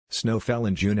Snow fell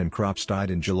in June and crops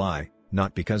died in July,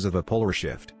 not because of a polar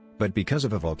shift, but because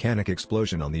of a volcanic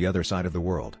explosion on the other side of the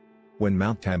world. When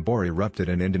Mount Tambora erupted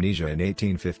in Indonesia in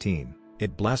 1815,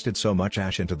 it blasted so much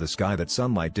ash into the sky that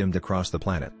sunlight dimmed across the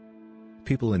planet.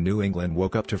 People in New England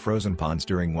woke up to frozen ponds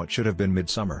during what should have been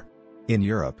midsummer. In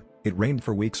Europe, it rained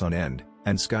for weeks on end,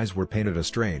 and skies were painted a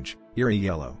strange, eerie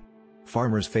yellow.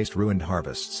 Farmers faced ruined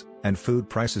harvests, and food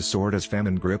prices soared as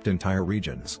famine gripped entire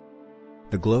regions.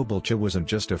 The global chill wasn't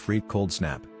just a freak cold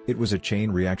snap, it was a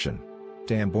chain reaction.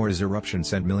 Tambora's eruption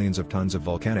sent millions of tons of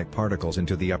volcanic particles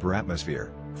into the upper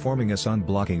atmosphere, forming a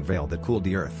sun-blocking veil that cooled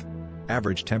the Earth.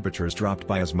 Average temperatures dropped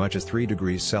by as much as 3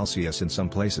 degrees Celsius in some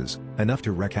places, enough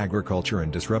to wreck agriculture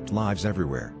and disrupt lives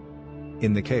everywhere.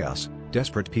 In the chaos,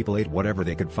 desperate people ate whatever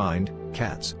they could find: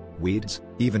 cats, weeds,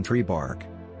 even tree bark.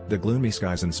 The gloomy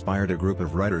skies inspired a group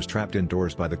of writers trapped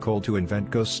indoors by the cold to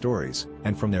invent ghost stories,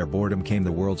 and from their boredom came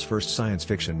the world's first science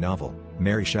fiction novel,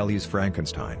 Mary Shelley's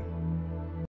Frankenstein.